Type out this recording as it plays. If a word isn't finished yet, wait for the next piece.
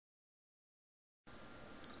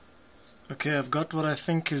Okay, I've got what I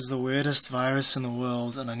think is the weirdest virus in the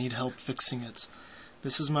world and I need help fixing it.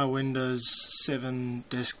 This is my Windows 7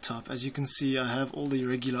 desktop. As you can see, I have all the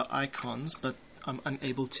regular icons, but I'm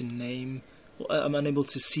unable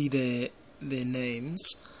to see their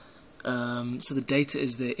names. So the data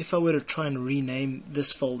is there. If I were to try and rename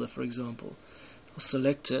this folder, for example, I'll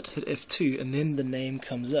select it, hit F2, and then the name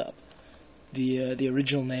comes up. The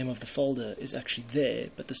original name of the folder is actually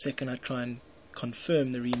there, but the second I try and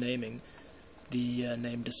confirm the renaming, the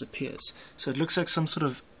name disappears. So it looks like some sort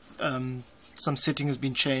of some setting has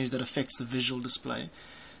been changed that affects the visual display.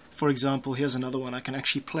 For example, here's another one. I can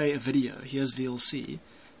actually play a video. Here's VLC.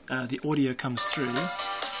 The audio comes through,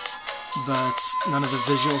 but none of the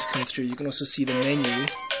visuals come through. You can also see the menu.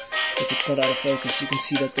 If it's not out of focus, you can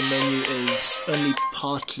see that the menu is only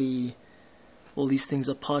partly, all these things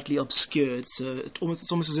are partly obscured, so it's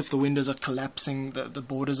almost as if the windows are collapsing, the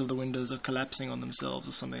borders of the windows are collapsing on themselves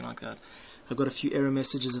or something like that. I've got a few error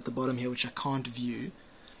messages at the bottom here which I can't view.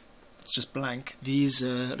 It's just blank. These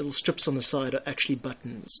little strips on the side are actually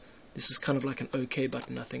buttons. This is kind of like an OK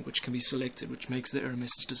button, I think, which can be selected, which makes the error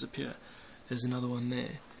message disappear. There's another one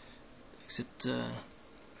there, except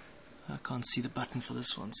I can't see the button for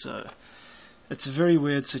this one, so it's a very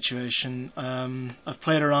weird situation. I've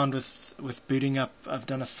played around with booting up. I've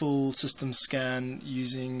done a full system scan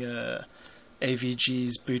using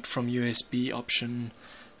AVG's boot from USB option,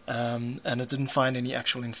 and it didn't find any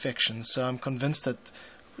actual infections. So I'm convinced that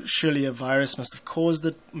surely a virus must have caused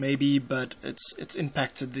it, maybe, but it's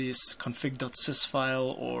impacted this config.sys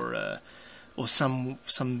file or some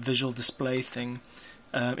visual display thing.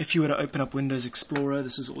 If you were to open up Windows Explorer,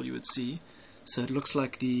 this is all you would see. So it looks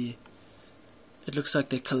like they're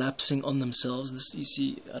collapsing on themselves. This, you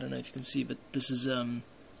see, I don't know if you can see, but this is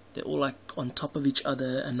they're all like on top of each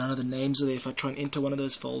other, and none of the names are there. If I try and enter one of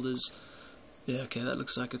those folders, yeah, okay, that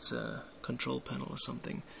looks like it's a control panel or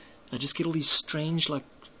something. I just get all these strange like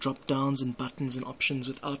drop downs and buttons and options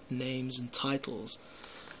without names and titles.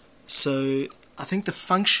 So I think it's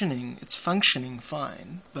functioning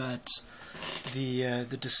fine, but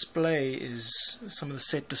the display is, some of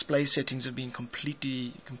the display settings have been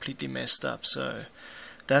completely messed up. So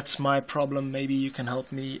that's my problem. Maybe you can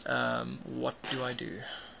help me. What do I do?